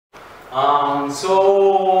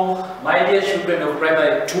So, my dear children of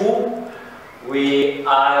primary 2, we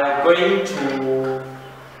are going to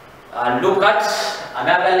look at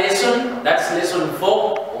another lesson. That's lesson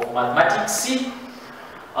 4 of mathematics.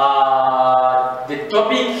 The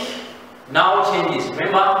topic now changes.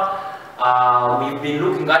 Remember, we've been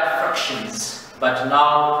looking at fractions, but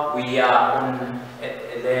now we are on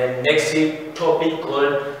the next topic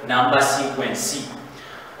called number sequence.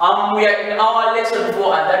 We are in our lesson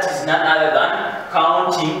 4, and that is none other than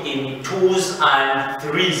counting in 2s and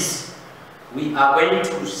 3s. We are going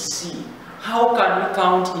to see how can we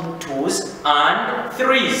count in 2s and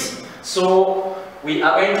 3s. So we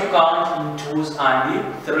are going to count in 2s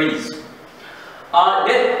and 3s.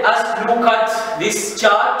 Let us look at this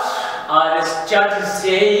chart. This chart is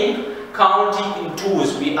saying counting in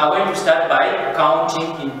 2s. We are going to start by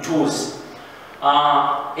counting in 2s.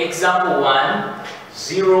 Example 1.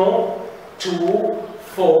 0, 2,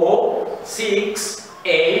 4, 6,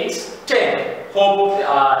 8, 10.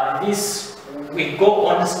 Hope this we go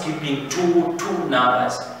on skipping two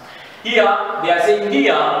numbers. Here they are saying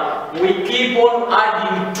here we keep on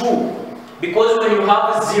adding 2, because when you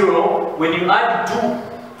have 0, when you add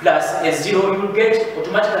 2 plus a 0, you will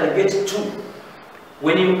automatically get 2.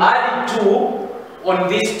 When you add 2 on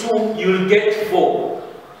this 2, you will get 4.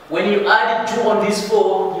 When you add 2 on this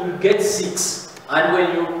 4, you will get 6. And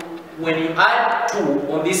when you add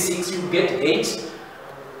 2 on this 6, you get 8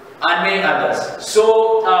 and many others.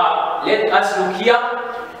 So let us look here.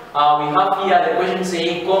 We have here the question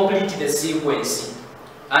saying complete the sequence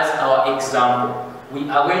as our example. We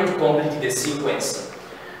are going to complete the sequence.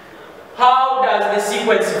 How does the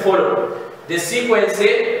sequence follow? The sequence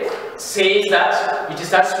says that it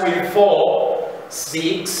starts with 4,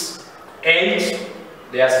 6, 8.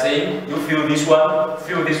 They are saying you fill this one, and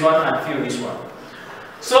fill this one.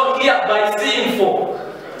 So here, by saying 4,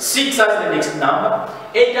 6 as the next number,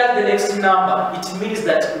 8 as the next number, it means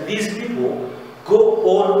that these people go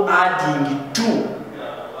on adding 2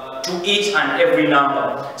 to each and every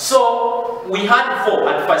number. So we had 4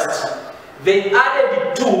 at first. They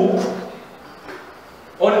added 2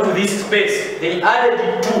 onto this space. They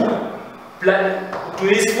added 2 to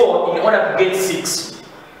this 4 in order to get 6.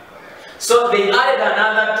 So they added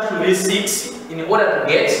another 2 to this 6 in order to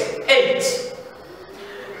get 8.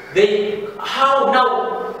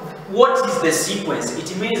 What is the sequence?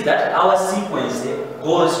 It means that our sequence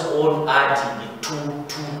goes on adding 2.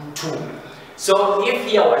 So if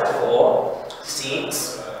here was 4,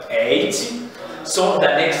 6, 8, so the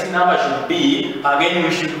next number should be, again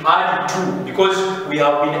we should add 2, because we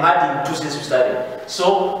have been adding 2 since we started.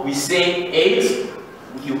 So we say 8,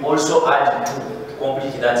 you also add 2 to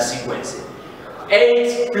complete that sequence.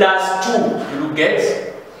 8 plus 2, you will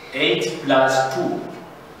get 8 plus 2.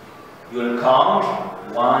 You will count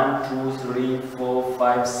 1, 2, 3, 4,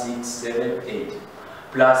 5, 6, 7, 8.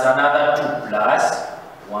 Plus another 2 plus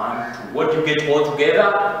 1, 2. What do you get all together?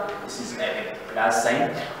 This is a plus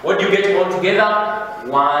sign. What do you get all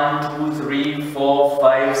together? 1, 2, 3, 4,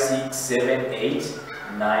 5, 6, 7, 8,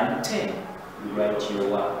 9, 10. You write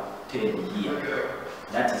your 10 here.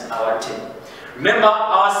 That is our 10. Remember,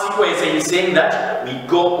 our sequence is saying that we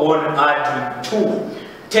go on adding 2.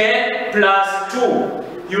 10 plus 2.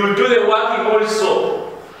 You will do the working also.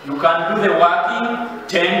 You can do the working.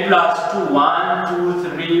 10 plus 2. 1, 2,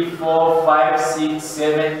 3, 4, 5, 6,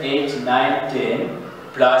 7, 8, 9, 10.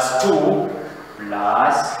 Plus 2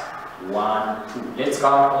 plus 1, 2. Let's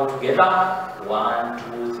count all together. 1,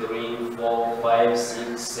 2, 3, 4, 5,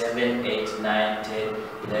 6, 7, 8, 9, 10,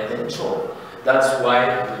 11, 12. That's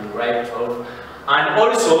why we write 12. And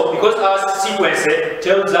also, because our sequence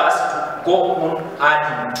tells us to go on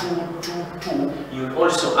adding 2, you will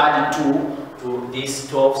also add 2 to this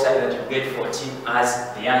 12 so that you get 14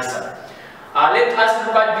 as the answer. Let us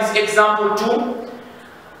look at this example 2.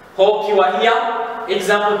 Hope you are here.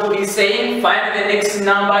 Example 2 is saying find the next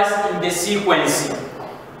numbers in the sequence.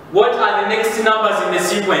 What are the next numbers in the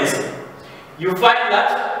sequence? You find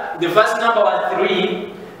that the first number was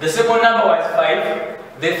 3, the second number was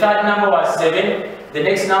 5, the third number was 7, the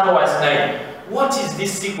next number was 9. What is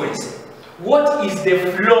this sequence? What is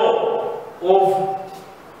the flow of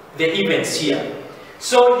the events here?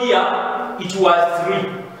 So here it was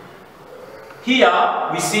 3. Here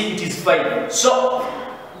we see it is 5. So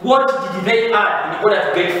what did they add in order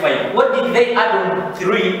to get 5? What did they add on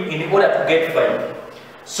 3 in order to get 5?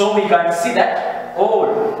 So we can see that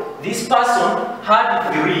this person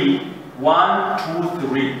had 3, 1, 2,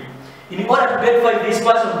 3. In order to get 5, this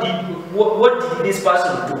person did, what did this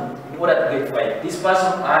person do in order to get 5? This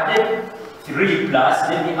person added 3 plus,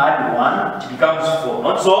 then he add 1, it becomes 4.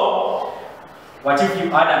 Not so. What if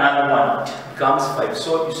you add another one? It becomes 5.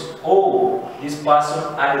 So you say, oh, this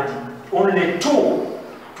person added only 2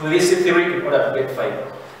 to this 3 in order to get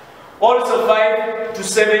 5. Also 5 to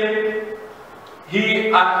 7,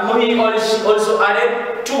 he also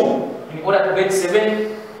added 2 in order to get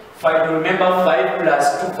 7. 5, remember 5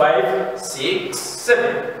 plus 2, 5, 6,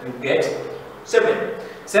 7. You get 7.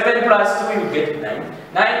 7 plus 2, you get 9.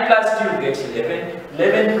 9 plus 2, you get 11.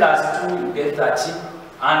 11 plus 2, you get 13.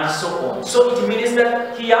 And so on. So it means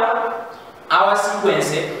that here, our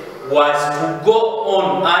sequence was to go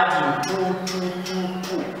on adding 2, 2,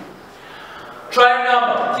 2, 2. Try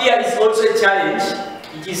number. Here is also a challenge.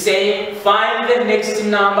 It is saying, find the next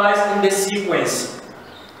numbers in the sequence.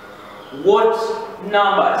 What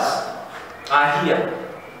numbers are here?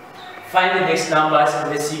 Find the next numbers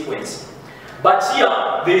in the sequence. But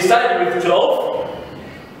here, they started with 12.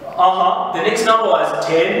 The next number was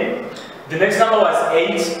 10. The next number was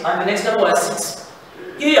 8. And the next number was 6.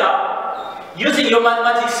 Here, using your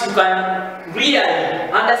mathematics, you can really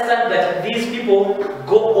understand that these people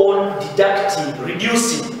go on deducting,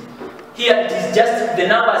 reducing. Here, it is just the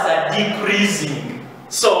numbers are decreasing.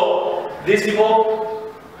 So, these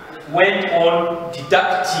people went on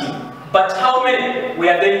deducting. But how many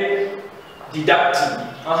were they deducting?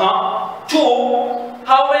 2.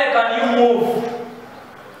 How many can you move?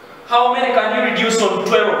 How many can you reduce on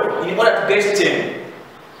 12 in order to get 10?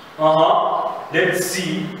 Let's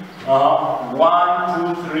see.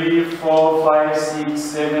 1, 2, 3, 4, 5, 6,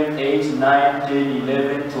 7, 8, 9, 10,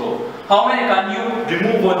 11, 12. How many can you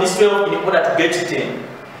remove on this 12 in order to get 10?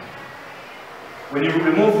 When you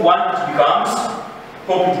remove 1, it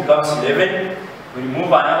becomes 11. When you move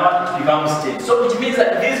another, it becomes 10. So it means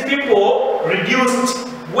that these people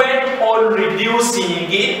went on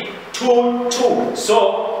reducing it to 2.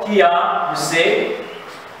 So here you say,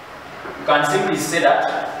 you can simply say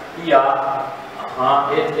that here,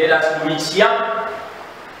 let us do it here.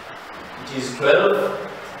 It is 12,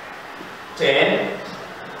 10,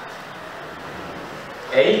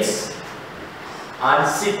 8, and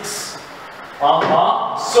 6.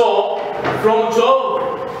 So from 12,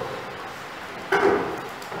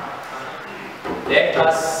 let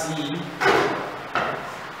us see.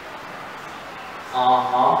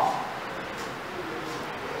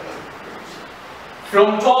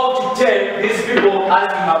 From 12 to 10, these people, as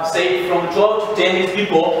we have said, from 12 to 10, these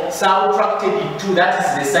people subtracted 2. That is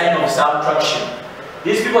the sign of subtraction.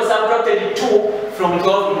 These people subtracted 2 from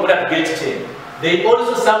 12 in order to get 10. They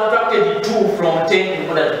also subtracted 2 from 10 in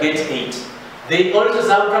order to get 8. They also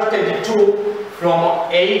subtracted 2 from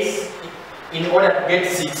 8 in order to get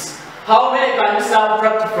 6. How many can you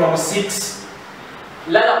subtract from 6?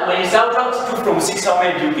 When you subtract 2 from 6, how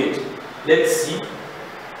many do you get? Let's see.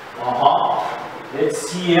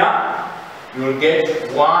 Let's see here. You will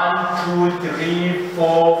get 1, 2, 3,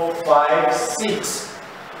 4, 5, 6.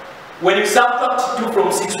 When you subtract 2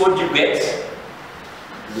 from 6, what do you get?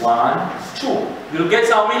 1, 2. You'll get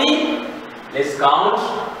how many? Let's count.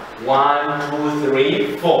 1, 2,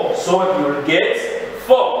 3, 4. So you'll get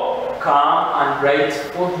 4. Come and write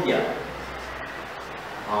 4 here.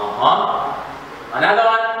 Another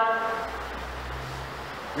one.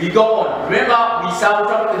 We go on. Remember, we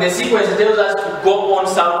subtract. The sequence tells us to go on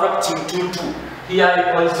subtracting 2, 2. Here you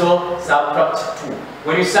also subtract 2.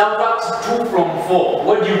 When you subtract 2 from 4,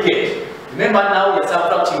 what do you get? Remember now you're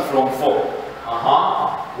subtracting from 4.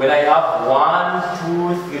 When I have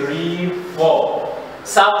 1, 2, 3, 4.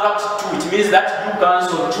 Subtract 2. It means that you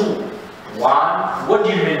cancel 2. 1. What do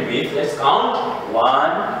you remain with? Let's count.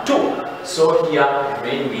 1, 2. So here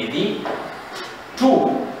remain with the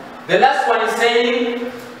 2. The last one is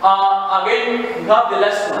saying, again, we have the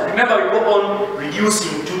last one. Remember, we go on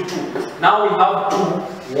reducing to 2. Now we have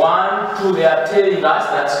 2, 1, 2. They are telling us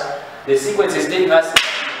that the sequence is telling us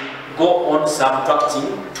go on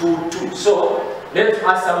subtracting 2, 2. So let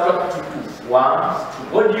us subtract 2, 2. 1,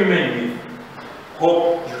 2. What do you mean with?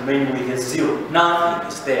 Hope you remain with a 0. Nothing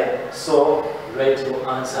is there. So write your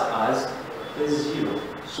answer as a 0.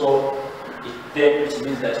 So then it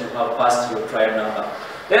means that you have passed your trial number.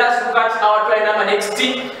 Let us look at our trial number next.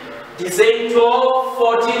 It is saying 12,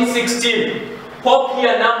 14, 16. Hope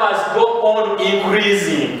here numbers go on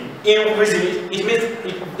increasing. It means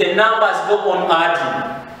the numbers go on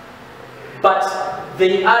adding. But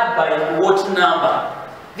they add by what number?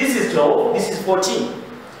 This is 12, this is 14.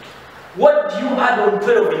 What do you add on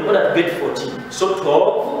 12 in order to get 14? So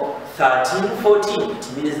 12, 13, 14.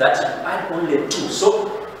 It means that you add only 2.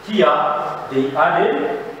 So here they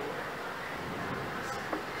added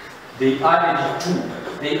 2.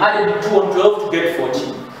 They added 2 on 12 to get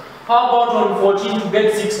 14. How about on 14 to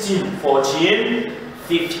get 16? 14,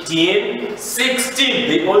 15, 16.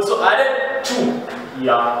 They also added 2.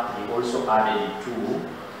 Here, they also added 2.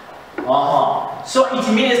 So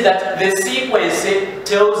it means that the sequence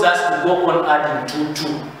tells us to go on adding 2, 2.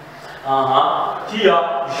 Here,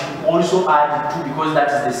 you should also add 2 because that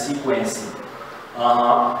is the sequence.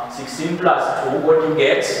 16 plus 2, what do you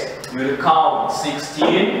get? You will count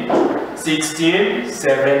 16, 16,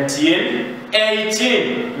 17,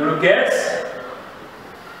 18. You will get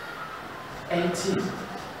 18.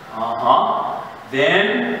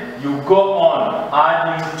 Then you go on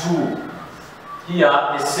adding 2. Here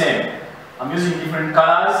the same. I'm using different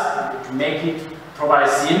colors to make it properly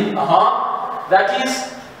seen. That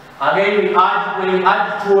is, again when you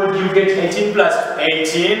add 2, what do you get? 18 plus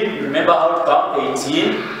 18. Remember how to count?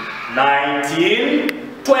 18,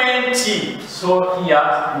 19, 20. So here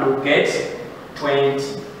you get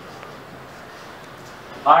 20.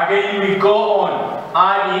 Again we go on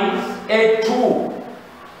adding a 2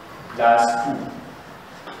 plus 2.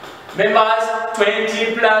 Members,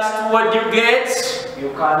 20 plus 2, what do you get? You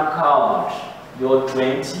can count your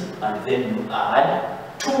 20 and then you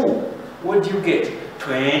add 2. What do you get?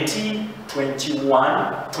 20,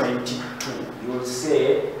 21, 22. You will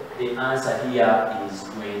say the answer here is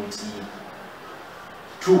 22.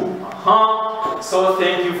 So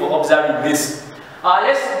thank you for observing this.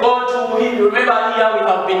 Let's go to, remember here we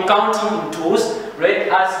have been counting in 2s. Let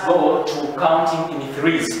us go to counting in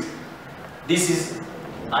 3s. This is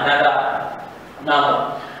another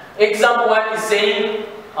number. Example 1 is saying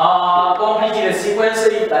complete the sequence.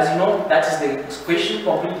 As you know, that is the question.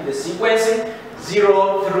 Complete the sequence.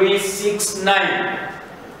 0, 3, 6, 9.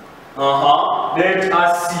 Let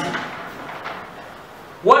us see.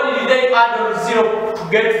 What did they add on 0 to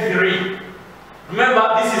get 3? Remember,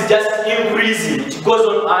 this is just increasing. It goes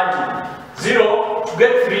on adding. 0 to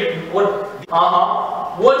get 3. What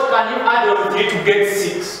can you add on 3 to get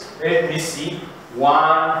 6? Let me see.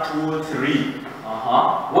 1, 2, 3.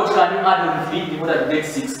 What can you add on 3 in order to get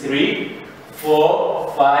 6? 3,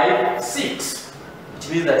 4, 5, 6. It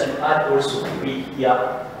means that you add also 3 here.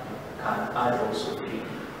 You can add also 3.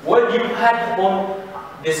 What do you add on?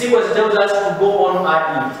 The sequence tells us to go on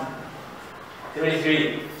adding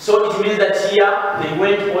 3. So it means that here they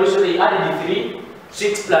went also, they added 3.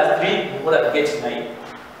 6 plus 3 in order to get 9.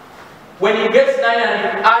 When you get 9 and you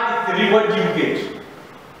add 3, what do you get?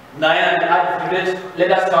 9 and add 3,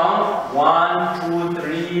 let us count. 1, 2,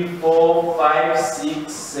 3, 4, 5,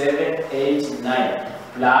 6, 7, 8, 9.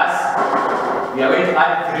 Plus, we are going to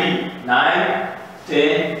add 3. 9,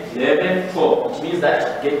 10, 11, 12. Which means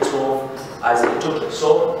that you get 12 as a total.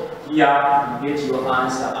 So here you get your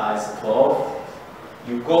answer as 12.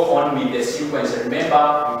 You go on with the sequence.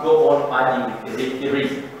 Remember, you go on adding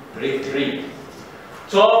 3.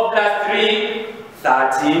 12 plus 3,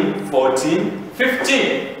 13, 14,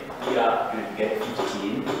 15. Here you get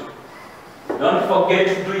 15. Don't forget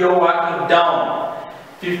to do your working down.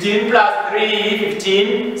 15 plus 3,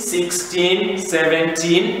 15, 16,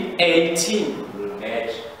 17, 18. You will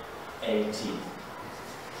get 18.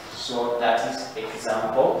 So that is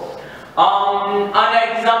example. Another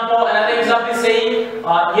example is saying,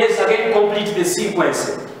 yes, again complete the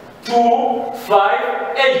sequence. 2,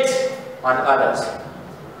 5, 8 and others.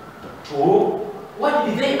 2, what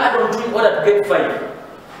did they add on 2 in order to get 5?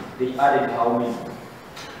 They added how many?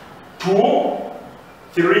 2,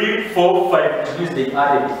 3, 4, 5. It means they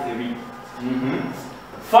added 3.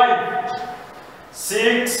 5,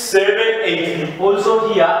 6, 7, 8. We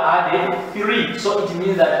also here added 3. So it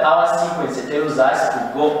means that our sequence tells us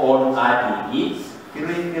to go on adding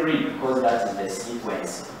 3, because that is the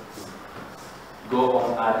sequence. Go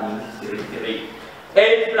on adding 3.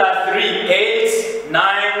 8 plus 3, 8,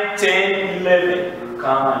 9, 10, 11. You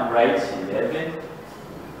come and write 11.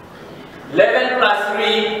 11 plus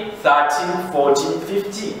 3, 13, 14,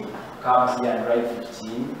 15. Come here and write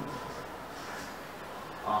 15.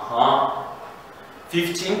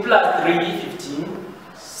 15 plus 3, 15,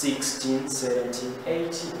 16, 17,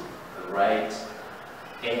 18. Right.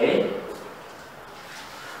 A.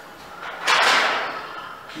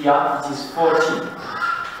 Here it is 14.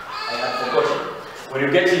 I have forgotten. When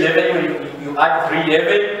you get 11, when you add 3,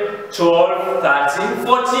 11, 12, 13,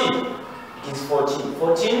 14. It is 14.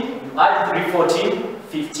 14, you add 3, 14,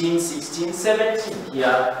 15, 16, 17.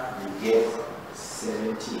 Here you get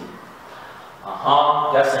 17.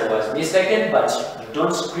 Yes, I was mistaken, but you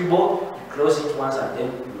don't scribble, you close it once and then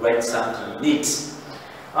you write something neat.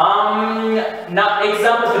 Now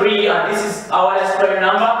example 3, and this is our last prime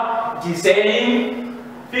number. It is saying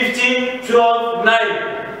 15, 12,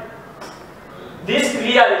 9. This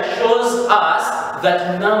clearly shows us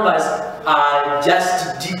that numbers are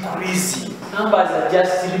just decreasing. numbers are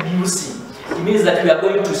just reducing. It means that we are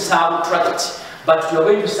going to subtract. But you are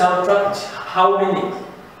going to subtract how many?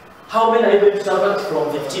 How many are you going to subtract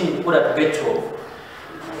from 15 in order to get 12?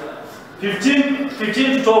 15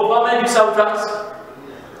 to 12, how many do you subtract?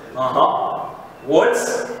 What?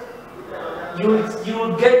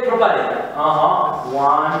 You get properly.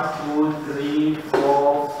 1, 2, 3,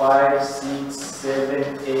 4, 5, 6,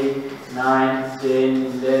 7, 8, 9, 10,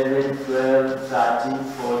 11, 12, 13,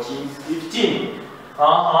 14, 15.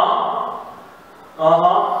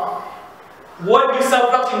 What do you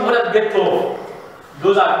subtract in order to get 12?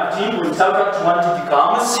 Those are 15. When you subtract 1, it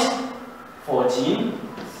becomes 14.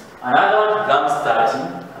 Another one becomes 13.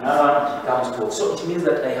 Another one becomes 12. So it means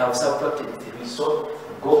that I have subtracted 3. So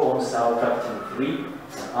go on subtracting 3.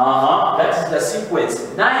 That is the sequence.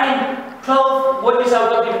 9, 12. What do you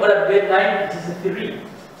subtract in order to get 9? It is 3.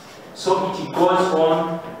 So it goes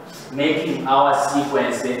on making our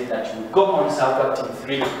sequence that we go on subtracting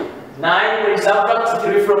 3. 9, when you subtract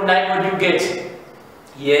 3 from 9, what do you get?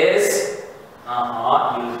 Yes.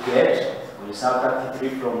 You get, when you subtract 3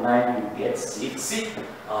 from 9, you get 6.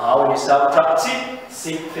 When you subtract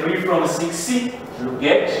 3 from 6, you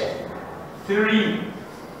get 3.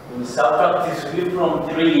 When you subtract 3 from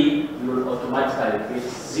 3, you will automatically get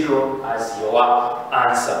 0 as your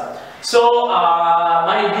answer. So,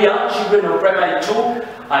 my dear children of primary 2,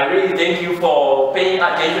 I really thank you for paying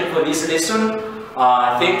attention for this lesson.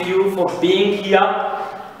 Thank you for being here.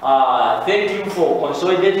 Thank you for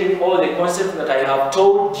consolidating all the concepts that I have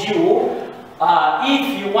told you.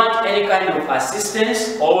 If you want any kind of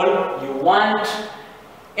assistance, or you want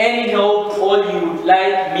any help, or you would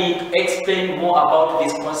like me to explain more about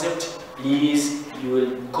this concept, please, you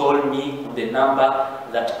will call me on the number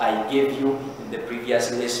that I gave you in the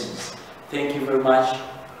previous lessons. Thank you very much.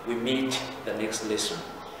 We meet the next lesson.